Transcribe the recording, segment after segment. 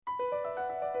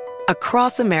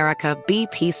Across America,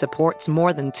 BP supports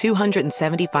more than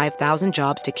 275,000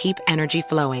 jobs to keep energy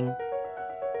flowing.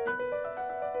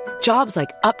 Jobs like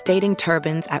updating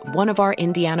turbines at one of our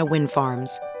Indiana wind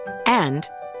farms and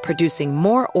producing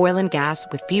more oil and gas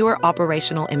with fewer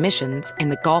operational emissions in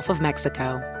the Gulf of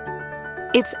Mexico.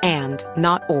 It's and,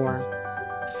 not or.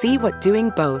 See what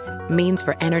doing both means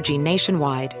for energy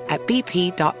nationwide at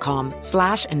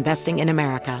bp.com/investing in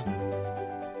America.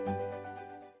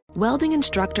 Welding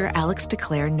instructor Alex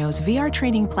DeClaire knows VR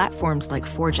training platforms like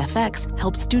Forge FX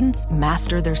help students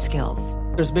master their skills.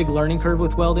 There's a big learning curve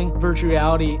with welding. Virtual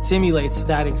reality simulates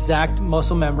that exact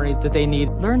muscle memory that they need.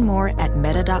 Learn more at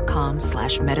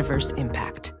meta.com/metaverse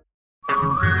impact.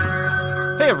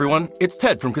 Hey everyone, it's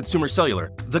Ted from Consumer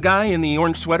Cellular, the guy in the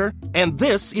orange sweater, and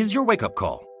this is your wake-up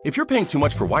call. If you're paying too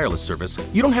much for wireless service,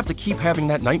 you don't have to keep having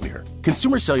that nightmare.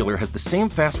 Consumer Cellular has the same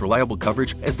fast, reliable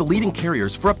coverage as the leading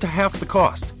carriers for up to half the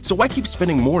cost. So why keep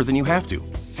spending more than you have to?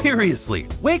 Seriously,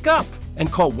 wake up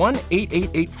and call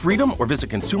 1-888-FREEDOM or visit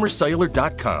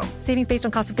consumercellular.com. Savings based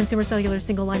on cost of Consumer Cellular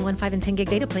single line 1, 5, and 10 gig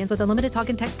data plans with unlimited talk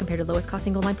and text compared to lowest cost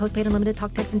single line postpaid unlimited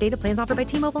talk, text, and data plans offered by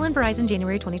T-Mobile and Verizon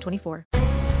January 2024.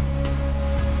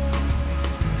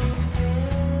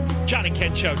 John and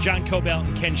Ken Show. John Cobell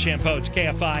and Ken Champeau. It's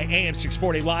KFI AM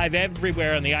 640 live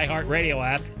everywhere on the iHeartRadio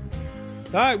app.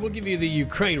 All right, we'll give you the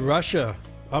Ukraine-Russia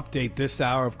update this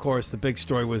hour. Of course, the big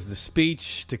story was the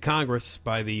speech to Congress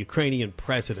by the Ukrainian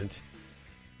president.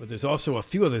 But there's also a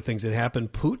few other things that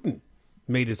happened. Putin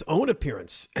made his own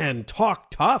appearance and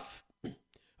talked tough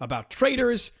about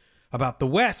traitors, about the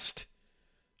West,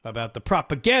 about the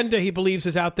propaganda he believes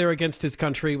is out there against his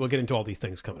country. We'll get into all these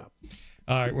things coming up.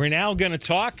 All right, we're now going to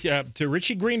talk to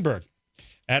Richie Greenberg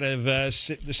out of the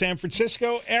San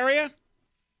Francisco area.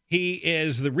 He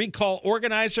is the recall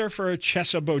organizer for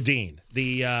Chesa Boudin,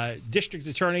 the district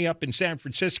attorney up in San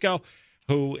Francisco,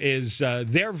 who is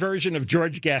their version of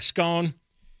George Gascon.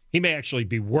 He may actually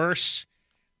be worse.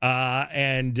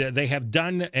 And they have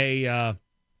done they have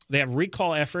a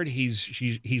recall effort.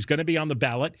 He's going to be on the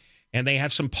ballot, and they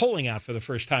have some polling out for the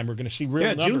first time. We're going to see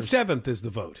real numbers. June 7th is the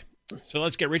vote. So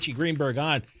let's get Richie Greenberg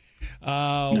on.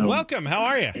 Welcome. How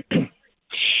are you?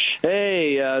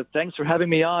 Hey, thanks for having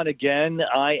me on again.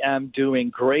 I am doing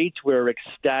great. We're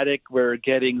ecstatic. We're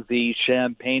getting the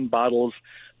champagne bottles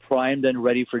primed and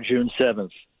ready for June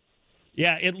 7th.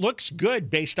 Yeah, it looks good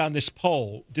based on this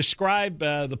poll. Describe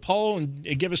the poll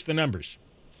and give us the numbers.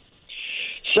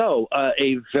 So,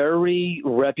 a very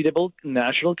reputable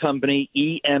national company,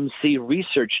 EMC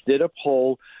Research, did a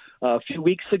poll a few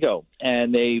weeks ago,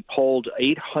 and they polled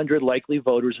 800 likely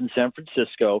voters in San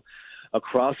Francisco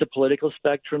across the political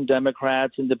spectrum: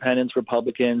 Democrats, Independents,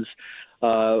 Republicans,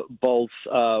 both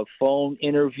phone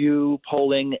interview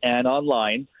polling and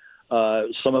online.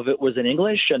 Some of it was in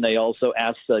English, and they also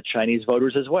asked Chinese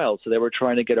voters as well. So they were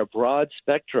trying to get a broad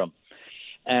spectrum.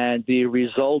 And the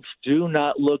results do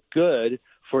not look good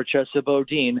for Chesa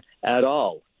Boudin at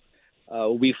all.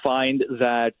 We find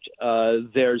that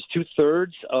there's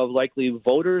 2/3 of likely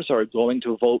voters are going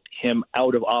to vote him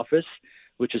out of office,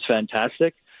 which is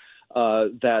fantastic.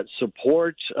 That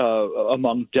support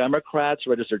among Democrats,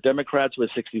 registered Democrats,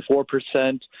 was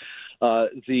 64%.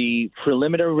 The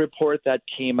preliminary report that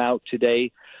came out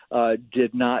today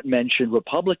did not mention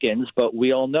Republicans, but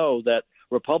we all know that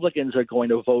Republicans are going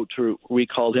to vote to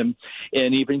recall him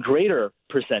in even greater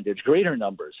percentage, greater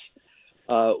numbers.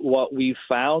 What we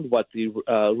found, what the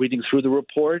reading through the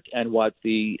report, and what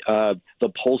the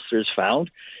pollsters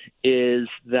found, is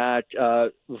that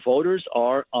voters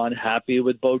are unhappy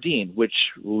with Boudin,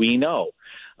 which we know.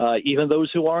 Even those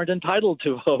who aren't entitled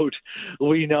to vote,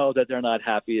 we know that they're not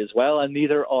happy as well, and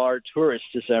neither are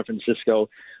tourists to San Francisco.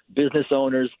 Business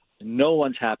owners, no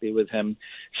one's happy with him.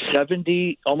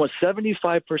 Almost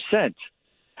 75%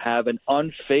 have an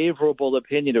unfavorable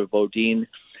opinion of Boudin,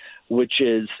 which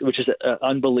is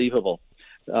unbelievable.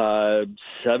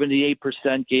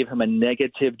 78% gave him a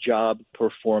negative job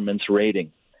performance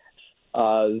rating.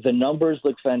 The numbers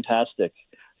look fantastic.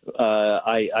 We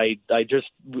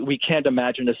can't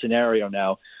imagine a scenario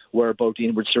now where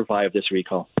Boudin would survive this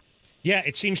recall. Yeah,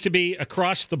 it seems to be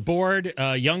across the board,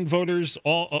 young voters,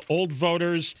 old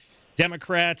voters,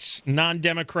 Democrats,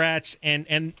 non-Democrats,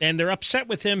 and they're upset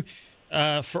with him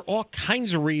for all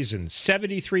kinds of reasons.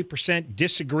 73%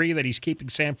 disagree that he's keeping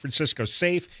San Francisco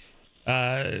safe.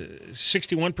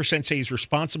 61% say he's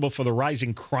responsible for the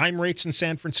rising crime rates in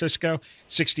San Francisco.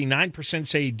 69%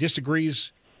 say he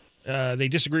disagrees. They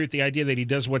disagree with the idea that he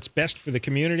does what's best for the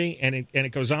community, and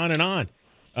it goes on and on.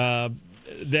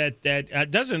 That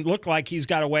doesn't look like he's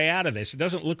got a way out of this. It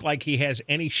doesn't look like he has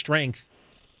any strength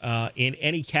in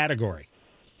any category.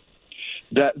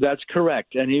 That's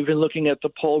correct. And even looking at the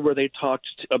poll where they talked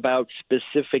about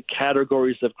specific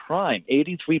categories of crime,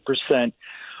 83%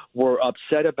 were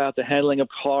upset about the handling of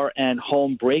car and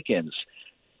home break-ins,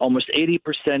 almost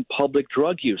 80% public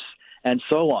drug use, and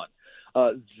so on.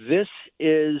 This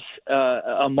is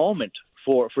a moment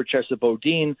for Chesa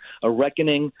Boudin, a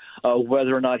reckoning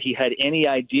whether or not he had any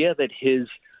idea that his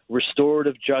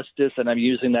restorative justice, and I'm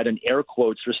using that in air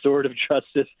quotes, restorative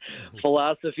justice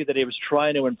philosophy that he was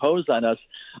trying to impose on us.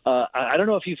 I don't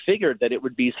know if he figured that it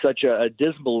would be such a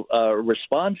dismal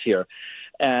response here.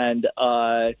 And,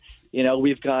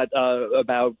 we've got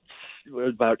about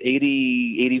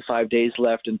 85 days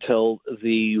left until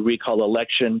the recall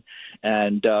election,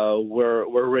 and we're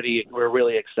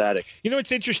really ecstatic.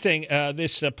 It's interesting.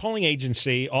 This polling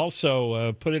agency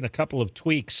also put in a couple of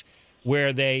tweaks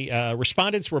where they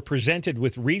respondents were presented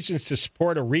with reasons to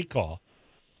support a recall,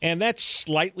 and that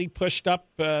slightly pushed up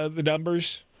the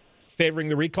numbers favoring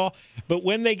the recall. But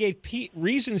when they gave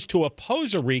reasons to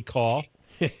oppose a recall,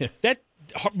 that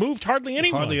moved hardly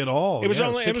anyone. Hardly at all. It was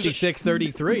only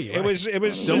 66-33. It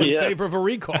was still in favor of a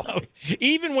recall.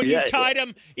 Even when you tied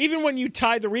them, even when you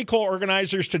tied the recall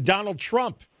organizers to Donald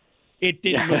Trump, it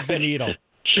didn't move the needle.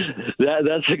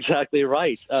 That's exactly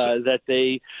right.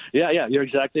 You're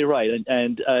exactly right,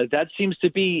 and that seems to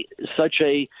be such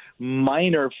a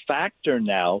minor factor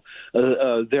now.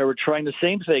 They were trying the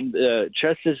same thing.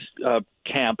 Chesa's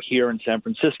camp here in San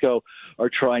Francisco are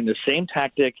trying the same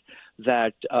tactic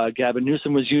that Gavin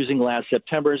Newsom was using last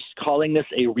September, calling this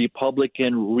a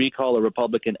Republican recall, a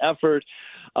Republican effort.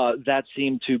 That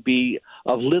seemed to be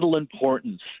of little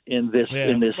importance in this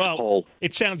poll.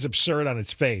 It sounds absurd on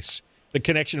its face. The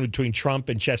connection between Trump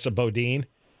and Chesa Boudin.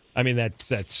 I mean, that's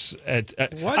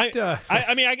what?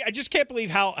 I just can't believe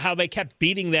how they kept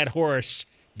beating that horse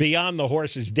beyond the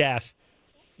horse's death.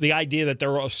 The idea that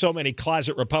there were so many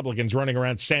closet Republicans running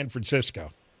around San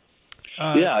Francisco.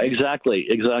 Exactly.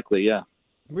 Yeah.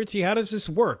 Richie, how does this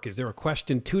work? Is there a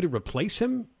question 2 to replace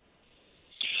him?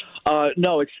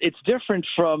 No, it's different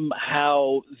from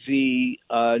how the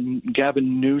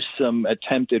Gavin Newsom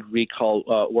attempted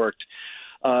recall worked.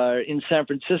 In San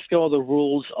Francisco, the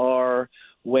rules are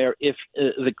where if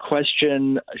the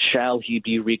question, shall he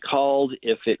be recalled,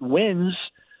 if it wins,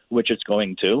 which it's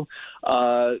going to,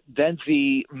 then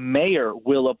the mayor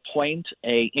will appoint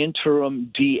an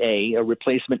interim DA, a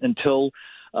replacement until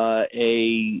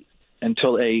an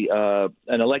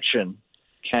election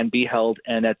can be held.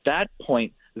 And at that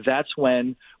point, that's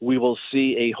when we will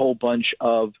see a whole bunch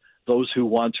of those who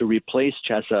want to replace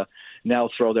Chesa now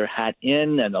throw their hat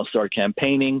in, and they'll start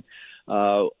campaigning.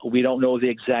 We don't know the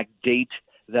exact date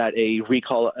that a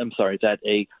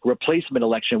replacement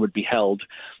election would be held,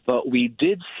 but we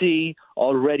did see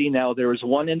already now there is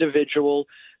one individual,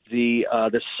 the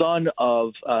son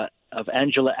of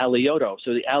Angela Alioto.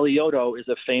 So the Alioto is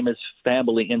a famous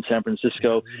family in San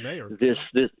Francisco. Mayor. There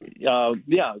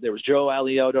was Joe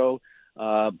Alioto.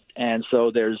 And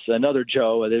so there's another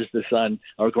Joe. There's the son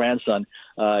or grandson.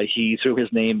 He threw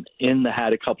his name in the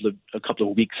hat a couple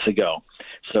of weeks ago.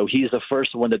 So he's the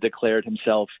first one that declared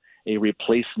himself a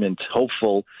replacement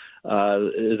hopeful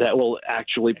that will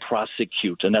actually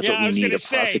prosecute, and that's what we need, a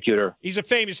prosecutor. He's a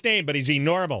famous name, but is he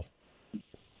normal?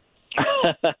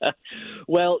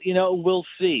 Well, we'll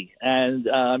see, and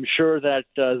I'm sure that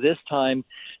this time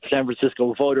San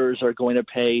Francisco voters are going to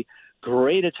pay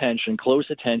great attention, close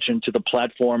attention to the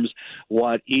platforms,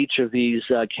 what each of these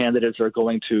candidates are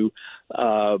going to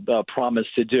promise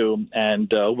to do, and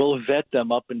we'll vet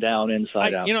them up and down,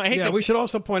 inside out. We should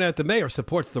also point out the mayor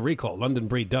supports the recall. London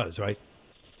Breed does, right?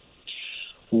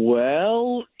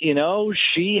 Well,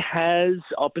 she has,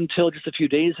 up until just a few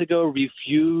days ago,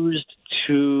 refused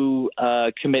to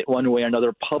commit one way or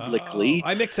another publicly.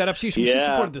 I mixed that up. She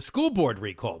supported the school board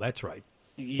recall. That's right.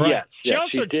 Yes,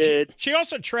 she did. She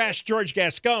also trashed George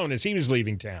Gascon as he was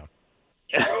leaving town.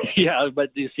 Yeah,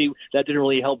 but you see, that didn't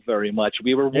really help very much.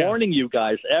 We were warning you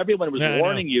guys. Everyone was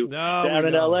warning you down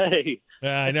in L.A.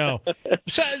 I know.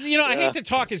 So, I hate to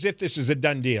talk as if this is a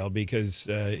done deal because,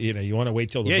 you want to wait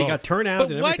till the vote. Yeah, you got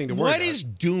turnout and everything to worry about. What is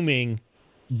dooming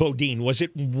Boudin? Was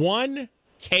it one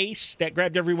case that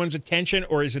grabbed everyone's attention,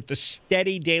 or is it the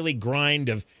steady daily grind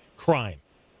of crime?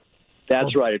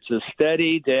 That's right. It's a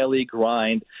steady daily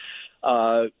grind.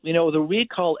 The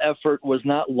recall effort was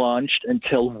not launched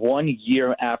until 1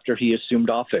 year after he assumed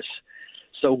office.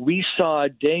 So we saw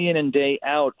day in and day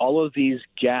out all of these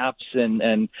gaps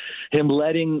and him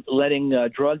letting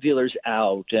drug dealers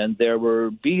out, and there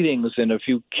were beatings and a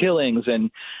few killings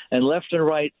and left and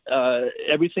right.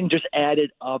 Everything just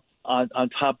added up on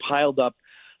top, piled up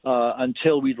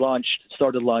until we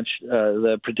started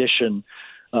the Perdition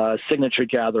signature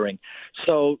gathering.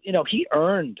 So, he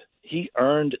earned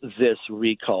this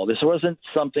recall. This wasn't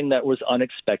something that was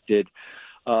unexpected.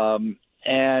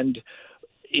 And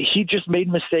he just made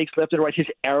mistakes left and right. His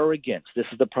arrogance, this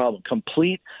is the problem,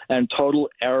 complete and total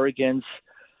arrogance,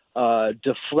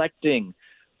 deflecting,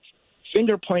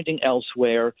 finger pointing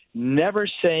elsewhere, never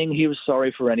saying he was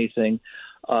sorry for anything,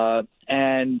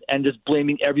 and just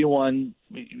blaming everyone.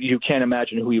 You can't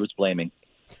imagine who he was blaming.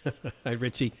 Hi,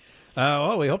 Richie.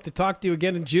 We hope to talk to you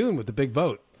again in June with the big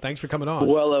vote. Thanks for coming on.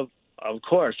 Well, of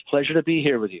course. Pleasure to be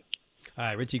here with you.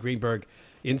 Hi, Richie Greenberg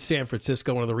in San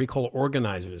Francisco, one of the recall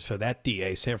organizers for that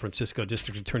DA, San Francisco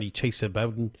District Attorney Chesa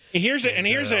Boudin. Here's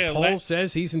a poll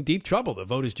says he's in deep trouble. The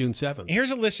vote is June 7th. Here's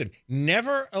a listen.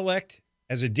 Never elect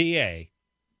as a DA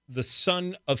the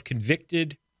son of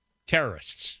convicted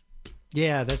terrorists.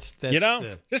 Yeah, that's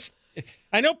just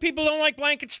I know people don't like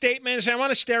blanket statements. I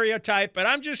want to stereotype, but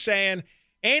I'm just saying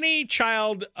any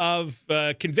child of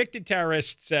convicted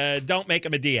terrorists, don't make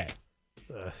him a DA.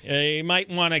 You might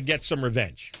want to get some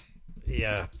revenge.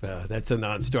 Yeah, that's a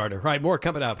non-starter. All right, more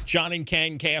coming up. John and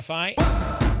Ken, KFI.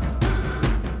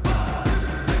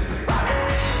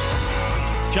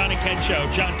 John and Ken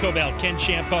Show. John Cobell, Ken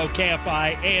Champeau,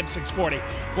 KFI, AM 640.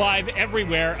 Live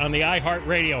everywhere on the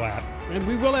iHeartRadio app. And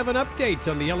we will have an update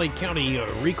on the LA County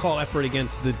recall effort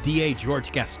against the DA,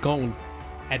 George Gascon,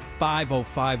 at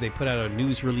 5:05. They put out a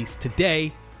news release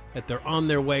today that they're on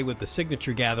their way with the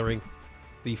signature gathering.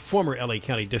 The former LA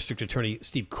County District Attorney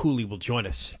Steve Cooley will join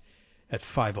us at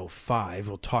 5:05.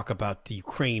 We'll talk about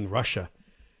Ukraine, Russia,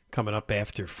 coming up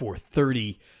after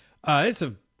 4:30. It's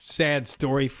a sad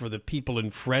story for the people in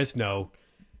Fresno.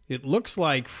 It looks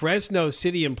like Fresno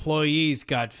city employees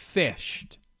got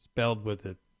phished, spelled with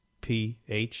a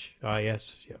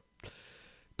P-H-I-S. Yeah.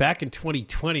 Back in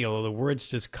 2020, although the word's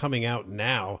just coming out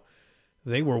now,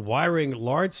 they were wiring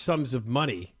large sums of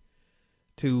money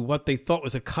to what they thought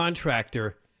was a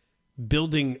contractor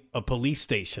building a police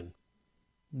station.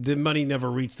 The money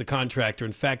never reached the contractor.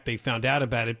 In fact, they found out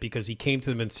about it because he came to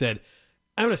them and said,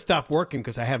 I'm going to stop working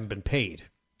because I haven't been paid.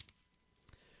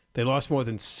 They lost more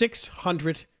than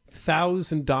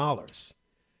 $600,000.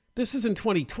 This is in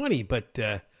 2020, but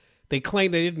they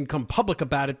claim they didn't come public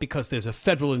about it because there's a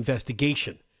federal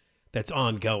investigation that's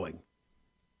ongoing.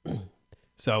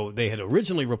 So they had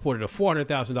originally reported a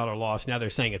 $400,000 loss. Now they're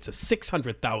saying it's a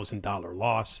 $600,000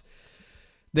 loss.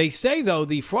 They say, though,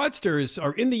 the fraudsters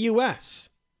are in the U.S.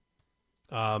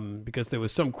 Because there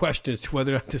was some question as to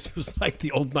whether or not this was like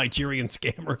the old Nigerian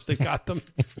scammers that got them.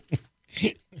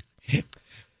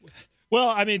 Well,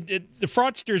 I mean, the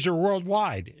fraudsters are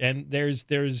worldwide, and there's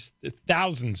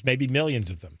thousands, maybe millions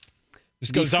of them.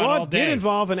 This goes on all day. The fraud did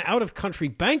involve an out-of-country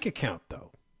bank account, though.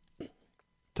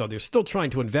 So they're still trying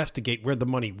to investigate where the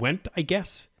money went, I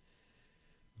guess.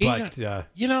 But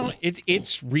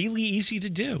it's really easy to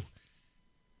do.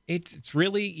 It's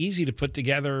really easy to put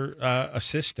together a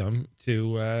system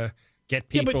to get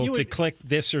people to click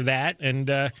this or that, and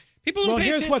people don't pay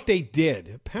here's attention. What they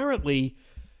did. Apparently,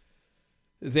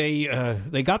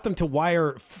 they got them to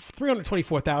wire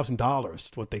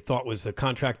 $324,000, what they thought was the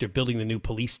contractor building the new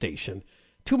police station.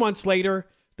 2 months later,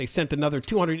 they sent another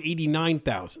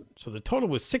 $289,000. So the total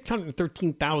was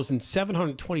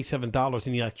 $613,727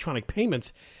 in electronic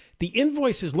payments. The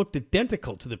invoices looked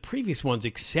identical to the previous ones,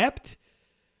 except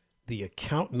the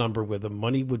account number where the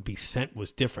money would be sent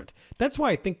was different. That's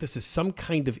why I think this is some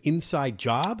kind of inside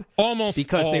job. Almost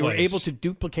because always. They were able to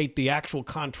duplicate the actual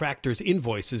contractor's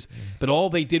invoices, but all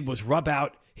they did was rub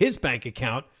out his bank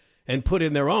account and put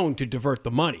in their own to divert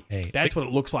the money. That's what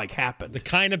it looks like happened. The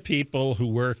kind of people who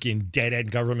work in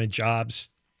dead-end government jobs,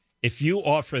 if you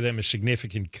offer them a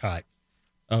significant cut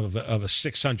of a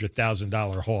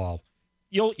 $600,000 haul,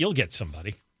 you'll get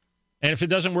somebody. And if it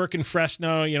doesn't work in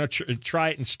Fresno, try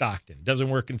it in Stockton. Doesn't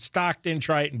work in Stockton,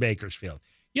 try it in Bakersfield.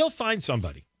 You'll find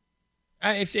somebody.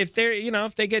 If they're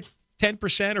if they get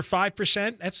 10% or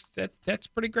 5%, that's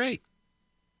pretty great.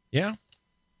 Yeah.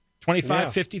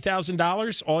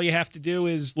 $50,000. All you have to do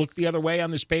is look the other way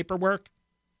on this paperwork.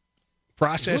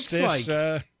 Process this. Like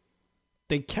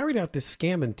they carried out this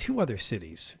scam in 2 other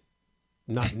cities,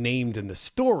 not named in the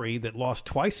story, that lost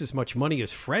twice as much money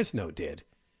as Fresno did.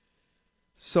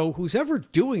 So who's ever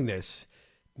doing this,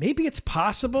 maybe it's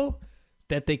possible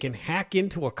that they can hack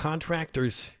into a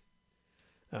contractor's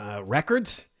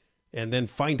records and then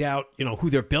find out,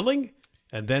 who they're billing.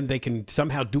 And then they can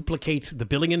somehow duplicate the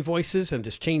billing invoices and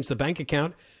just change the bank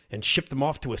account and ship them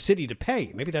off to a city to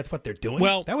pay. Maybe that's what they're doing.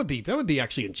 Well, that would be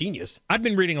actually ingenious. I've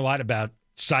been reading a lot about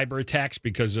cyber attacks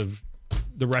because of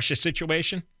the Russia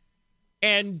situation.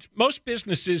 And most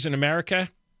businesses in America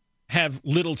have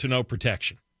little to no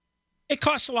protection. It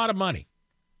costs a lot of money.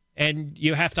 And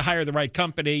you have to hire the right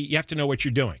company. You have to know what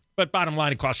you're doing. But bottom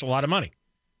line, it costs a lot of money.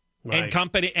 Right.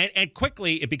 And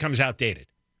quickly it becomes outdated.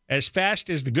 As fast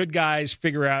as the good guys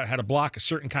figure out how to block a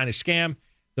certain kind of scam,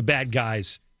 the bad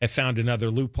guys have found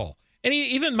another loophole. And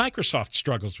even Microsoft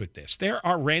struggles with this. There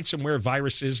are ransomware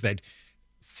viruses that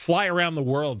fly around the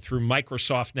world through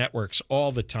Microsoft networks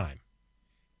all the time.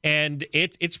 And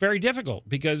it's very difficult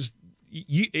because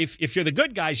if you're the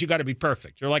good guys, you got to be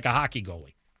perfect. You're like a hockey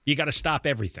goalie. You got to stop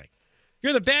everything. If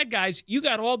you're the bad guys, you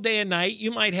got all day and night. You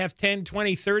might have 10,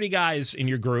 20, 30 guys in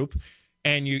your group,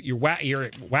 and you're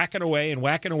whacking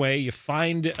away. You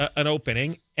find an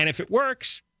opening, and if it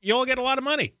works, you all get a lot of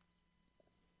money.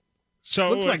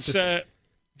 So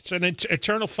it's an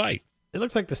eternal fight. It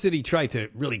looks like the city tried to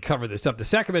really cover this up. The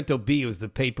Sacramento Bee was the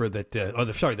paper that,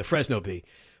 the Fresno Bee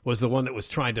was the one that was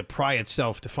trying to pry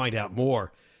itself to find out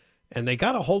more. And they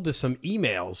got a hold of some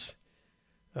emails.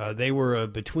 They were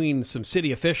between some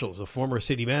city officials, a former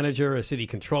city manager, a city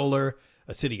controller,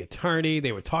 a city attorney.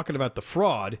 They were talking about the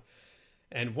fraud.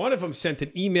 And one of them sent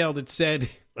an email that said,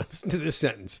 listen to this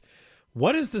sentence,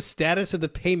 "What is the status of the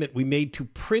payment we made to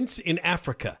Prince in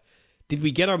Africa? Did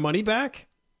we get our money back?"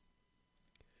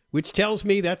 Which tells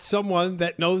me that's someone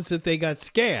that knows that they got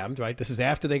scammed, right? This is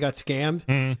after they got scammed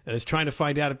and is trying to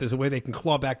find out if there's a way they can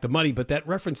claw back the money. But that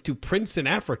reference to Prince in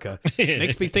Africa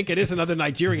makes me think it is another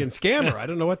Nigerian scammer. I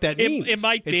don't know what that means. It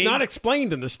might be. It's not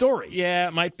explained in the story. Yeah,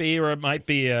 it might be, or it might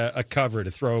be a cover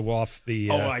to throw off the...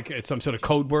 like some sort of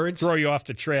code words? Throw you off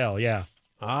the trail, yeah.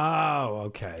 Oh,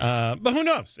 okay. But who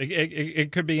knows?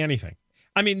 It could be anything.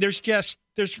 I mean, there's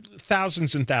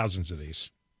thousands and thousands of these.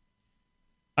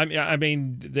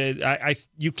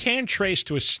 You can trace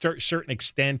to a certain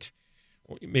extent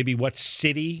maybe what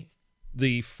city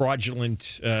the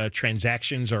fraudulent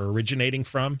transactions are originating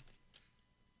from.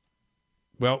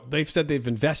 Well, they've said they've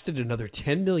invested another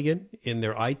 $10 million in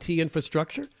their IT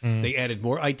infrastructure. They added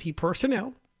more IT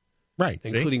personnel, right,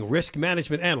 including risk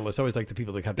management analysts. I always like the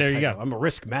people that have the title. I'm a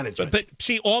risk manager. But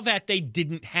see, all that they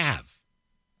didn't have,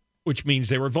 which means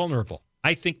they were vulnerable.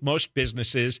 I think most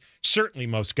businesses, certainly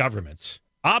most governments.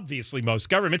 Obviously, most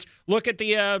governments look at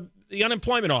the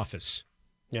unemployment office.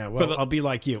 Yeah, well, I'll be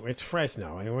like you. It's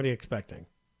Fresno. I mean, what are you expecting?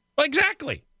 Well,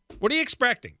 exactly. What are you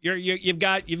expecting? You've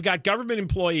got government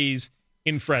employees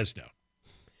in Fresno.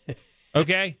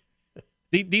 Okay,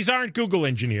 these aren't Google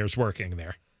engineers working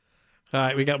there. All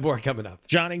right, we got more coming up.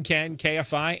 John and Ken,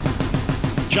 KFI.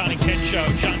 John and Ken Show.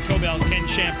 John Cobell, Ken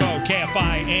Champeau,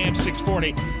 KFI, AM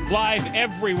 640. Live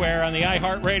everywhere on the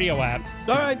iHeartRadio app.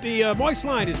 All right, the Moist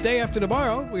Line is day after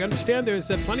tomorrow. We understand there's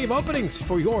plenty of openings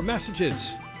for your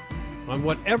messages on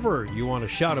whatever you want to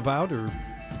shout about or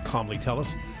calmly tell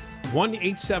us.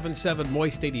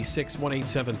 1-877-MOIST-86,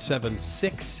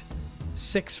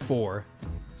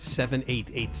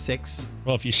 1-877-664-7886.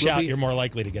 Well, if you shout, you're more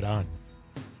likely to get on.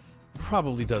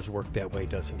 Probably does work that way,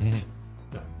 doesn't it?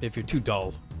 If you're too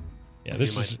dull,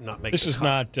 this is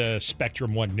not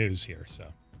Spectrum One News here. So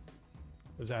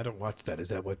I don't watch that. Is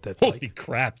that what that's Holy like?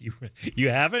 crap! You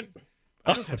haven't?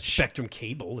 I don't have Spectrum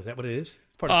cable. Is that what it is?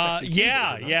 It's part of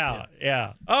Spectrum cable,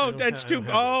 yeah. Oh, that's too.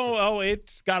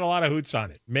 It's got a lot of hoots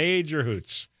on it. Major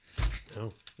hoots.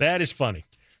 Oh, that is funny.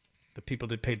 The people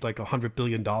that paid like $100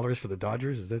 billion for the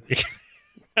Dodgers. Is that?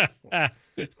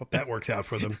 Hope that works out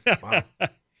for them. Wow.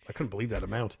 I couldn't believe that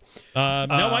amount. No,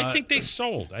 I think they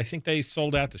sold. I think they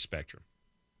sold out to Spectrum.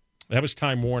 That was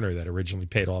Time Warner that originally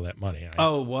paid all that money. It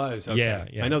was? Okay.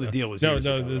 Yeah. I know the deal was years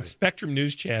ago, the Spectrum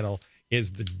News Channel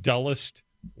is the dullest,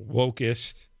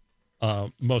 wokest,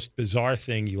 most bizarre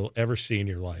thing you will ever see in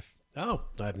your life. Oh,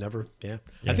 I've never. Yeah.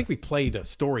 I think we played a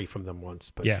story from them once.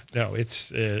 But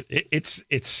it's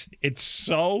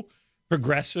so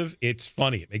progressive. It's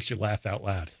funny. It makes you laugh out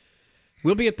loud.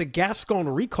 We'll be at the Gascon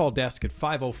Recall Desk at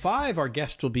 5:05. Our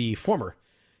guest will be former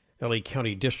L.A.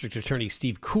 County District Attorney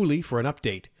Steve Cooley for an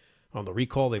update on the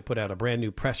recall. They put out a brand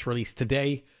new press release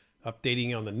today,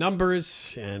 updating on the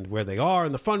numbers and where they are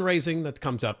and the fundraising that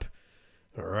comes up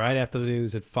right after the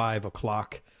news at 5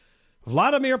 o'clock.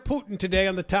 Vladimir Putin today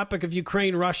on the topic of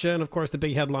Ukraine, Russia, and of course the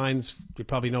big headlines. You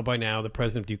probably know by now, the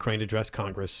president of Ukraine addressed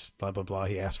Congress, blah, blah, blah.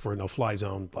 He asked for a no-fly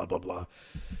zone, blah, blah, blah.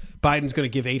 Biden's going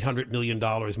to give $800 million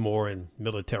more in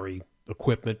military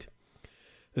equipment.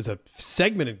 There's a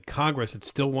segment in Congress that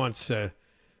still wants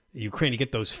Ukraine to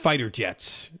get those fighter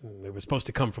jets. They were supposed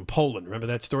to come from Poland. Remember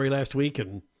that story last week?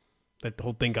 And that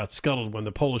whole thing got scuttled when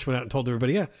the Polish went out and told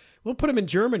everybody, yeah, we'll put them in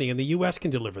Germany and the U.S.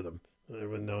 can deliver them.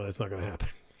 No, that's not going to happen.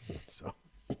 So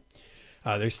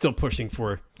they're still pushing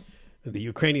for the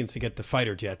Ukrainians to get the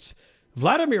fighter jets.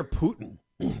 Vladimir Putin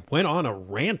went on a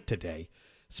rant today,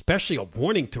 especially a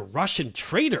warning to Russian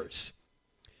traders.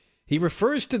 He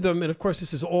refers to them, and of course,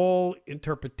 this is all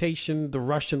interpretation, the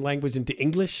Russian language into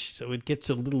English, so it gets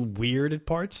a little weird at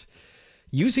parts,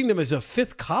 using them as a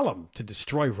fifth column to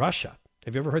destroy Russia.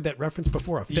 Have you ever heard that reference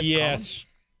before? A fifth column? Yes.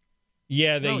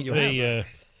 Yeah,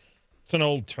 it's an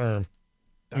old term.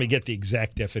 Let me get the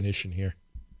exact definition here.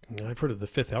 I've heard of the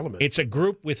fifth element. It's a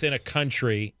group within a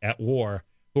country at war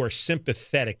who are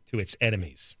sympathetic to its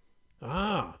enemies.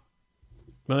 Ah.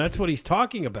 Well, that's what he's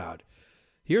talking about.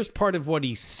 Here's part of what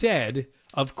he said.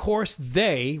 Of course,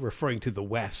 they, referring to the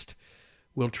West,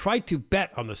 will try to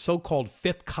bet on the so-called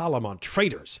fifth column on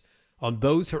traitors, on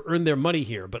those who earn their money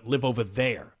here but live over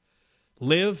there.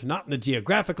 Live, not in the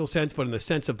geographical sense, but in the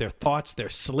sense of their thoughts, their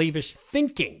slavish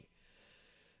thinking.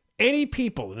 Any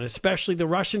people, and especially the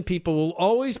Russian people, will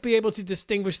always be able to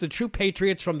distinguish the true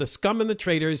patriots from the scum and the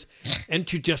traitors and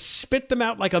to just spit them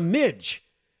out like a midge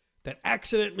that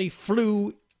accidentally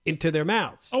flew into their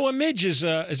mouths. Oh, a midge is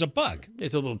a bug.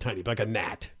 It's a little tiny bug, like a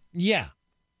gnat. Yeah.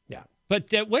 Yeah.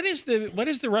 But what is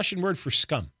the Russian word for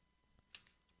scum?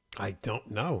 I don't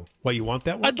know. Well, you want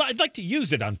that one? I'd like to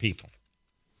use it on people.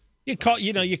 You call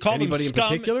Anybody them scum, in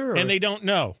particular, or? and they don't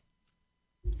know.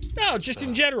 No, just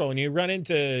in general, when you run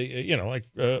into like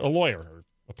a lawyer or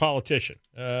a politician.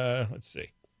 Let's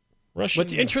see. Russian.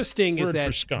 What's interesting is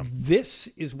that scum. This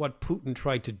is what Putin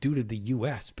tried to do to the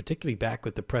U.S., particularly back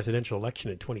with the presidential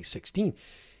election in 2016.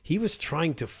 He was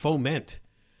trying to foment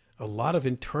a lot of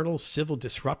internal civil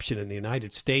disruption in the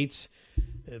United States.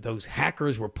 Those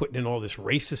hackers were putting in all this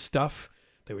racist stuff.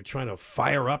 They were trying to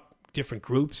fire up different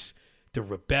groups to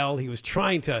rebel. He was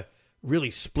trying to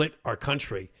really split our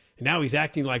country. And now he's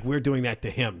acting like we're doing that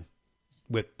to him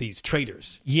with these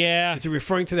traitors. Yeah. Is he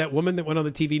referring to that woman that went on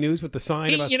the TV news with the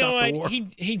sign about stop the war?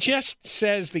 He just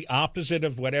says the opposite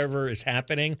of whatever is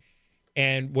happening,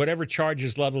 and whatever charge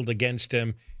is leveled against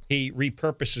him, he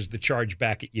repurposes the charge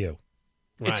back at you.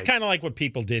 Right. It's kind of like what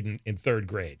people did in third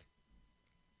grade.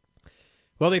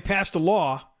 Well, they passed a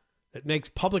law that makes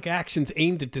public actions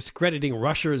aimed at discrediting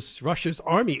Russia's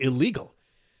army illegal.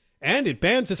 And it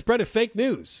bans the spread of fake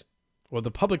news or the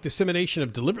public dissemination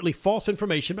of deliberately false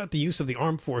information about the use of the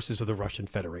armed forces of the Russian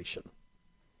Federation.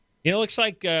 It looks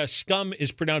like scum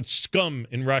is pronounced scum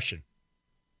in Russian.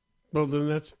 Well, then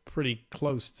that's pretty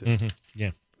close to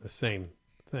the same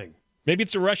thing. Maybe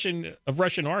it's of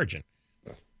Russian origin.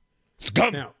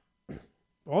 Scum. Now,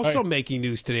 also making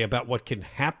news today about what can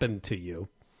happen to you.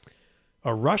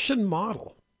 A Russian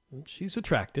model, she's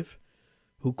attractive,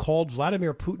 who called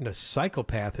Vladimir Putin a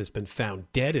psychopath, has been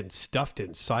found dead and stuffed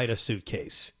inside a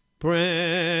suitcase.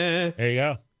 There you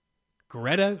go.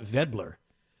 Greta Vedler.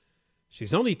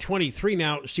 She's only 23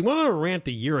 now. She went on a rant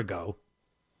a year ago,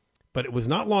 but it was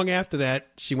not long after that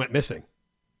she went missing.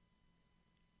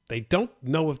 They don't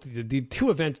know if the two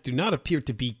events do not appear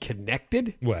to be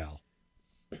connected. Well,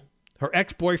 her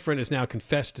ex-boyfriend has now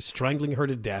confessed to strangling her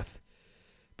to death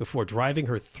before driving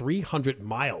her 300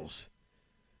 miles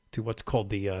to what's called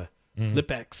the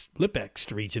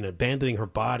Lipetsk region, abandoning her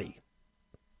body.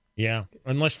 Yeah,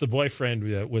 unless the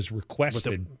boyfriend was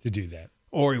requested to do that.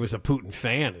 Or he was a Putin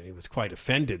fan, and he was quite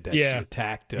offended that she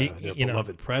attacked their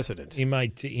beloved president. He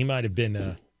might have been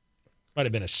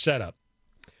a setup.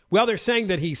 Well, they're saying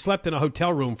that he slept in a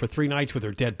hotel room for 3 nights with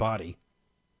her dead body.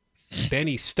 Then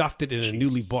he stuffed it in a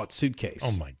newly bought suitcase.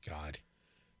 Oh, my God.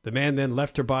 The man then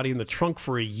left her body in the trunk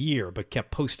for a year, but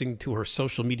kept posting to her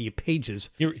social media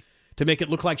pages to make it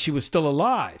look like she was still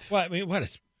alive. Well, I mean,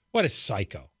 what a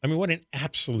psycho. I mean, what an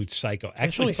absolute psycho.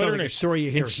 Actually, sounds like a story you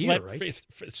hear here, right?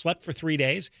 Slept for 3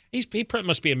 days. He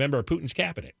must be a member of Putin's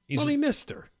cabinet. Well, he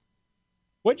missed her.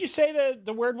 What'd you say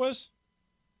the word was?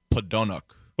 Podonok.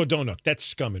 Podonok. That's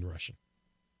scum in Russian.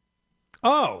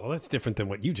 Oh, well, that's different than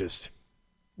what you just...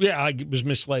 Yeah, I was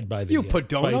misled by the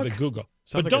Podonok? By the Google.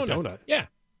 Sounds Podonok. like a donut. Yeah.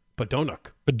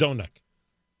 Podonok. Podonok.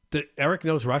 Eric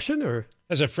knows Russian, or?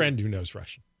 Has a friend who knows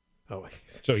Russian. Oh,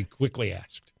 so he quickly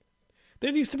asked.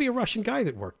 There used to be a Russian guy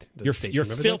that worked at the station.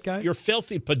 Remember that guy? You're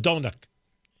filthy Podonok.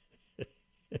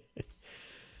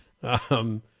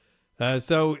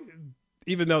 So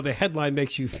even though the headline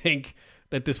makes you think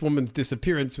that this woman's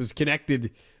disappearance was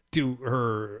connected to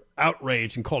her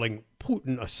outrage and calling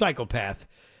Putin a psychopath,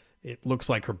 it looks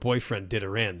like her boyfriend did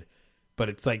her in. But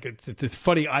it's like, it's this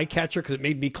funny eye catcher because it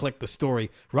made me click the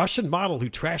story. Russian model who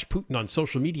trashed Putin on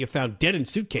social media found dead in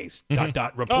suitcase. ..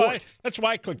 Report. Oh, that's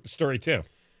why I clicked the story too.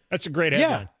 That's a great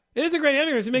headline. Yeah, it is a great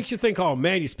headline. It makes you think, oh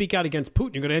man, you speak out against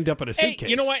Putin, you're going to end up in a suitcase. Hey,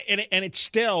 you know what? And it's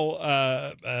still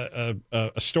a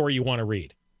story you want to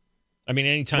read. I mean,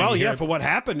 anytime. Well, yeah, for what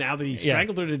happened now that he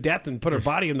strangled her to death and put her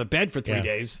body in the bed for 3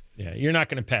 days. Yeah, you're not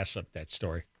going to pass up that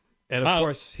story. And of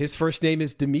course, his first name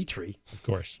is Dmitry. Of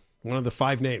course. One of the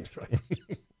 5 names, right?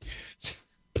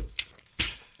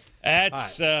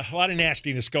 That's a lot of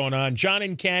nastiness going on. John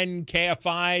and Ken,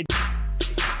 KFI.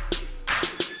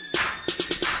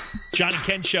 John and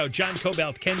Ken Show. John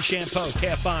Cobelt, Ken Shampoo,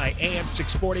 KFI, AM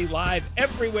 640, live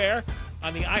everywhere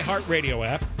on the iHeartRadio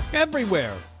app.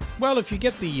 Everywhere. Well, if you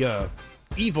get the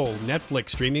evil Netflix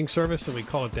streaming service, and we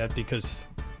call it that because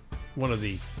one of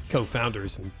the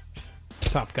co-founders and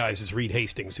top guys is Reed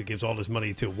Hastings, who gives all his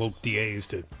money to woke DAs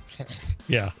to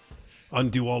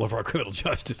undo all of our criminal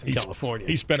justice in California.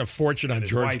 He spent a fortune on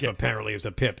his George. Wife apparently is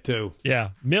a pip too. Yeah,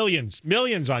 millions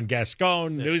on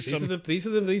Gascon. Newsom. These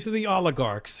are the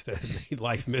oligarchs that made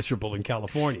life miserable in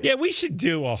California. Yeah, we should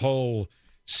do a whole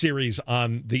series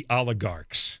on the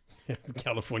oligarchs.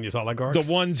 California's oligarchs,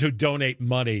 the ones who donate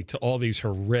money to all these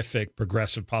horrific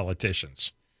progressive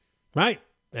politicians. Right,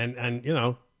 and you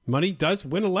know. Money does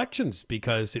win elections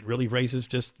because it really raises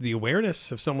just the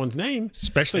awareness of someone's name.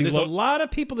 Especially, there's a lot of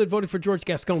people that voted for George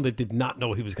Gascon that did not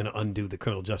know he was going to undo the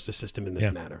criminal justice system in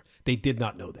this manner. They did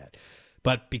not know that.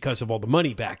 But because of all the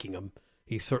money backing him,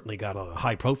 he certainly got a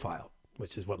high profile,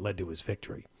 which is what led to his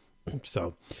victory.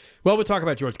 So, well, we'll talk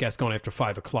about George Gascon after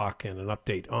 5 o'clock and an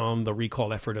update on the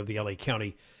recall effort of the LA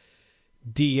County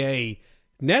DA.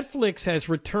 Netflix has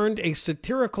returned a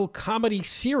satirical comedy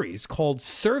series called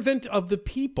Servant of the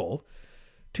People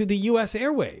to the U.S.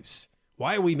 airwaves.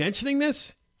 Why are we mentioning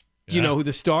this? Do you know who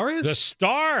the star is? The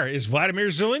star is Vladimir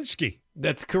Zelensky.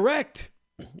 That's correct.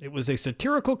 It was a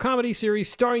satirical comedy series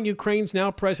starring Ukraine's now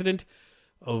president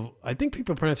of, I think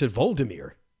people pronounce it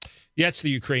Volodymyr. Yeah, it's the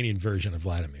Ukrainian version of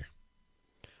Vladimir.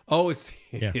 Oh, it's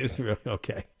really,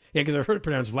 okay. Yeah, because I've heard it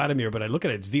pronounced Vladimir, but I look at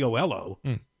it, it's V-O-L-O.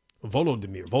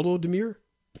 Volodymyr.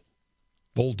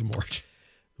 Voldemort.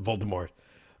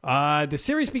 The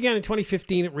series began in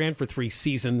 2015. It ran for 3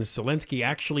 seasons. Zelensky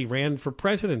actually ran for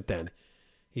president then.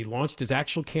 He launched his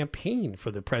actual campaign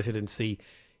for the presidency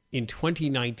in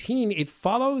 2019. It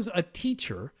follows a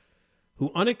teacher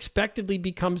who unexpectedly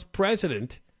becomes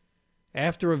president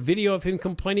after a video of him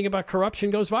complaining about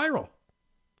corruption goes viral.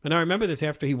 And I remember this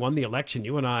after he won the election.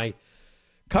 You and I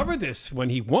covered this when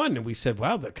he won, and we said,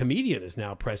 wow, the comedian is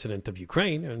now president of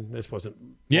Ukraine, and this wasn't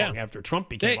long after Trump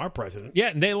became our president. Yeah,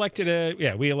 and they elected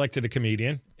we elected a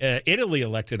comedian. Italy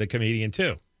elected a comedian,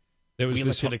 too. We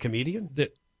elected a comedian?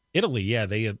 Italy,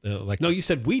 they elected. No, you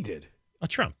said we did. Oh,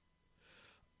 Trump.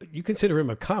 You consider him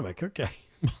a comic, okay.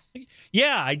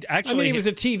 Yeah, I mean, he was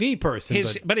a TV person.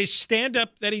 But his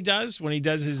stand-up that he does, when he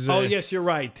does his... oh, yes, you're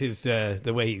right. His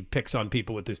the way he picks on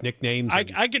people with his nicknames.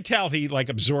 I could tell he,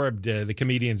 absorbed the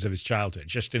comedians of his childhood,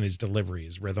 just in his delivery,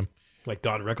 his rhythm. Like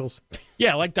Don Rickles?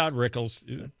 Yeah, like Don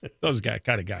Rickles. Those kind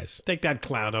of guys. Take that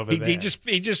clown over there.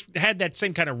 He just had that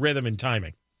same kind of rhythm and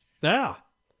timing. Yeah.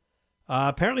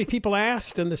 Apparently people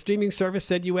asked, and the streaming service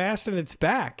said you asked, and it's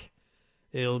back.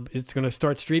 It's going to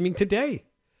start streaming today.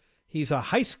 He's a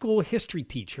high school history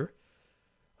teacher.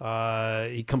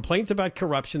 He complains about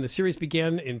corruption. The series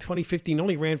began in 2015,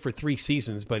 only ran for 3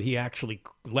 seasons, but he actually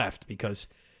left because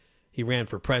he ran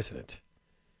for president.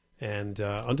 And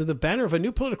under the banner of a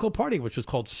new political party, which was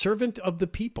called Servant of the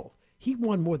People, he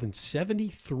won more than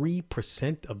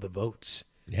 73% of the votes.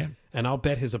 Yeah. And I'll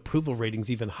bet his approval rating's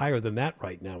even higher than that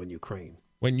right now in Ukraine.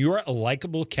 When you're a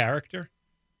likable character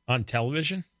on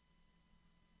television,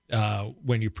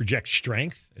 when you project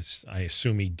strength, as I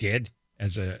assume he did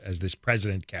as this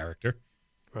president character,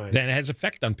 right, then it has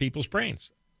effect on people's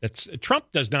brains. Trump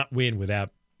does not win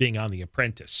without being on The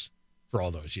Apprentice for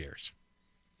all those years.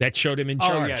 That showed him in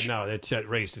charge. Oh, yeah, no, that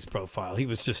raised his profile. He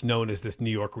was just known as this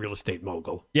New York real estate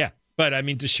mogul. Yeah, but I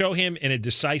mean, to show him in a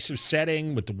decisive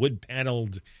setting with the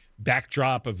wood-paneled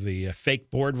backdrop of the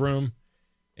fake boardroom,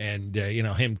 and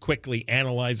him quickly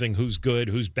analyzing who's good,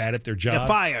 who's bad at their job. You're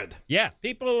fired. Yeah,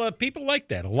 people like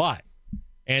that a lot.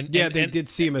 And they did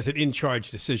see him as an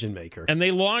in-charge decision maker. And they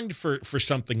longed for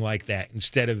something like that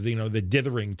instead of the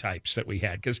dithering types that we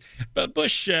had, because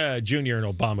Bush Jr. and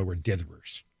Obama were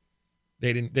ditherers.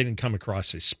 They didn't come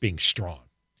across as being strong.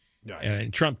 Right.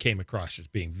 And Trump came across as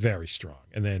being very strong,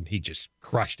 and then he just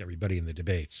crushed everybody in the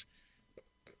debates.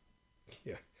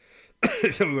 Yeah.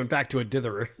 So we went back to a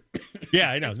ditherer.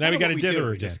 Yeah, I know. Now we got a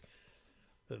ditherer again.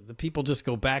 The people just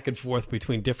go back and forth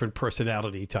between different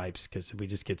personality types because we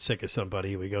just get sick of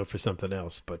somebody and we go for something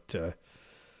else. But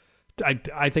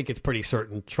I think it's pretty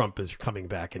certain Trump is coming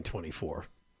back in 24.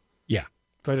 Yeah.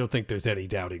 I don't think there's any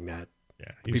doubting that.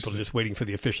 Yeah, people are just waiting for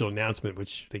the official announcement,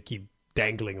 which they keep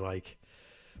dangling like.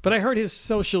 But I heard his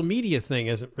social media thing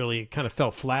hasn't really kind of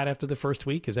fell flat after the first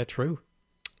week. Is that true?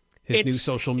 His new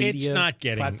social media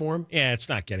platform? Yeah, it's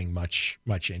not getting much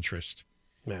interest.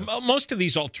 No. Most of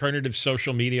these alternative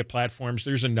social media platforms,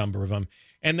 there's a number of them,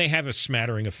 and they have a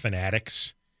smattering of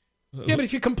fanatics. Yeah, but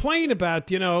if you complain about,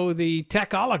 the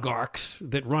tech oligarchs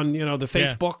that run, the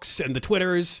Facebooks and the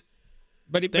Twitters,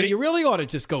 then you really ought to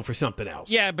just go for something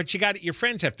else. Yeah, but your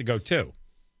friends have to go too.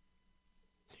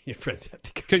 Your friends have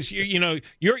to go. Because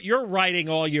you're writing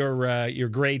all your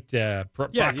great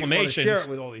proclamations. You want to share it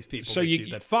with all these people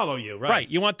that follow you, right? Right.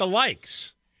 You want the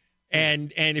likes.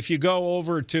 And if you go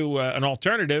over to an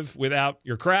alternative without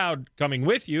your crowd coming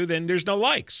with you, then there's no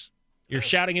likes. You're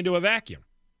shouting into a vacuum.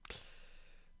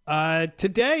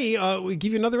 Today, we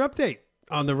give you another update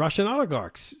on the Russian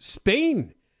oligarchs.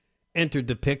 Spain entered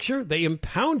the picture. They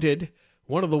impounded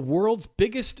one of the world's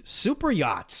biggest super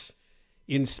yachts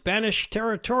in Spanish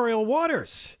territorial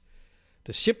waters.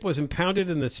 The ship was impounded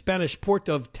in the Spanish port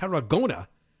of Tarragona,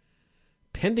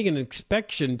 pending an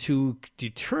inspection to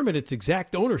determine its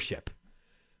exact ownership.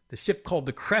 The ship, called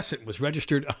the Crescent, was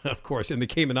registered, of course, in the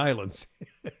Cayman Islands.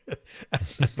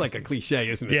 That's like a cliche,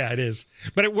 isn't it? Yeah, it is.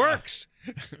 But it works.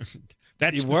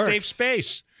 That's the safe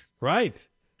space. Right.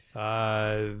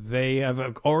 They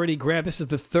have already grabbed, this is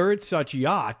the third such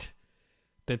yacht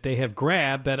that they have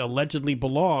grabbed that allegedly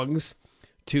belongs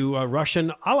to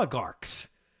Russian oligarchs.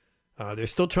 They're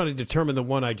still trying to determine the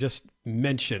one I just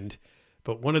mentioned,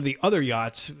 but one of the other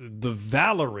yachts, the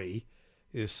Valerie,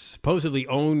 is supposedly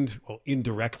owned,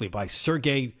 indirectly, by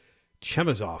Sergei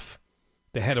Chemezov,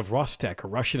 the head of Rostec, a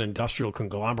Russian industrial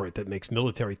conglomerate that makes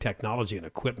military technology and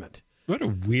equipment. What a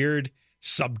weird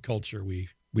subculture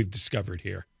we've discovered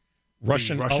here.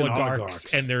 Russian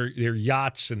oligarchs and their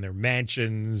yachts and their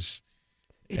mansions.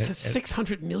 It's a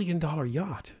 $600 million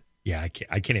yacht. Yeah, I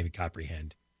can't even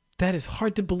comprehend. That is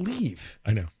hard to believe.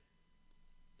 I know.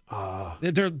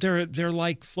 They're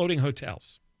like floating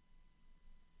hotels.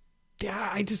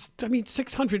 Yeah,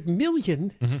 $600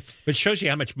 million. Mm-hmm. But it shows you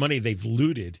how much money they've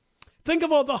looted. Think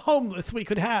of all the homeless we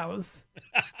could house.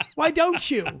 Why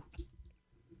don't you?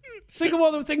 Think of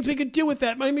all the things we could do with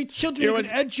that money. Children we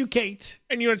could educate.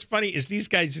 And what's funny is these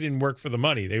guys didn't work for the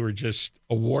money. They were just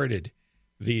awarded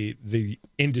the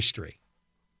industry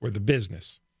or the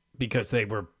business. Because they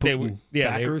were Putin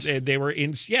backers? They were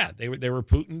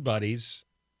Putin buddies,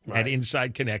 had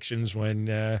inside connections when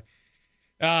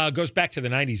goes back to the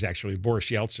 90s, actually.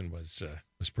 Boris Yeltsin was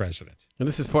president. And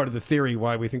this is part of the theory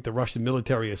why we think the Russian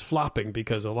military is flopping,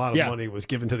 because a lot of money was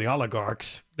given to the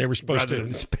oligarchs. They were supposed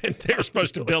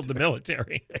to build the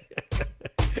military.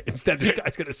 Instead, this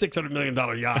guy's got a $600 million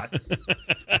yacht.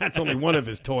 That's only one of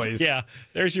his toys. Yeah,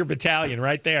 there's your battalion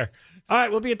right there. All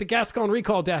right, we'll be at the Gascon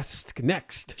Recall Desk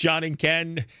next. John and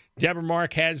Ken, Deborah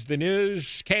Mark has the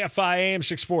news. KFI AM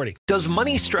 640. Does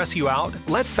money stress you out?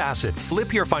 Let Facet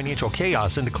flip your financial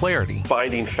chaos into clarity.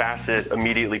 Finding Facet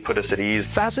immediately put us at ease.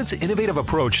 Facet's innovative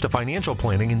approach to financial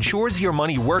planning ensures your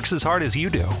money works as hard as you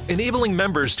do, enabling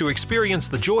members to experience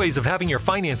the joys of having your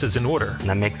finances in order. And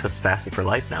that makes us Facet for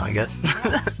life now, I guess.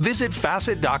 Visit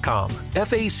Facet.com,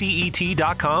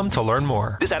 FACET.com to learn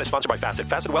more. This ad is sponsored by Facet.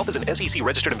 Facet Wealth is an SEC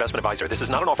registered investment advisor. This is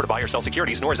not an offer to buy or sell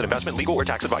securities, nor is it investment, legal, or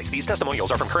tax advice. These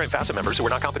testimonials are from current Facet members who are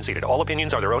not compensated. All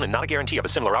opinions are their own and not a guarantee of a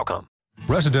similar outcome.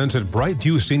 Residents at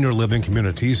Brightview Senior Living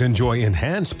Communities enjoy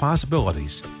enhanced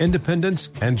possibilities,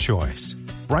 independence, and choice.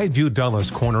 Brightview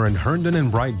Dulles Corner in Herndon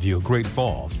and Brightview, Great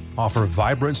Falls, offer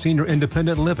vibrant senior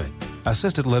independent living,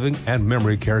 assisted living, and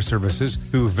memory care services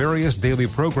through various daily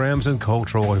programs and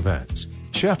cultural events.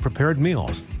 Chef-prepared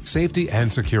meals, safety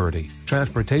and security,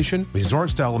 transportation,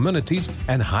 resort-style amenities,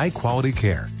 and high-quality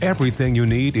care. Everything you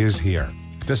need is here.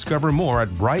 Discover more at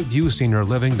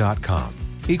brightviewseniorliving.com.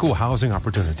 Equal housing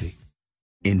opportunity.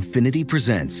 Infiniti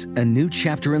presents a new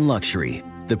chapter in luxury,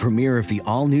 the premiere of the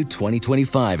all-new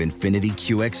 2025 Infiniti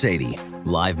QX80,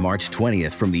 live March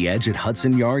 20th from the Edge at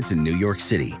Hudson Yards in New York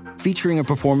City, featuring a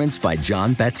performance by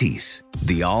John Batiste.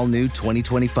 The all-new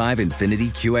 2025 Infiniti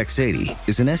QX80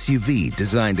 is an SUV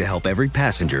designed to help every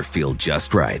passenger feel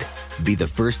just right. Be the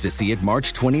first to see it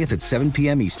March 20th at 7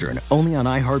 p.m. Eastern, only on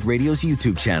iHeartRadio's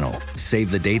YouTube channel. Save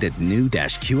the date at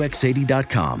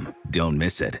new-QX80.com. Don't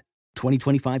miss it.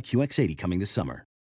 2025 QX80 coming this summer.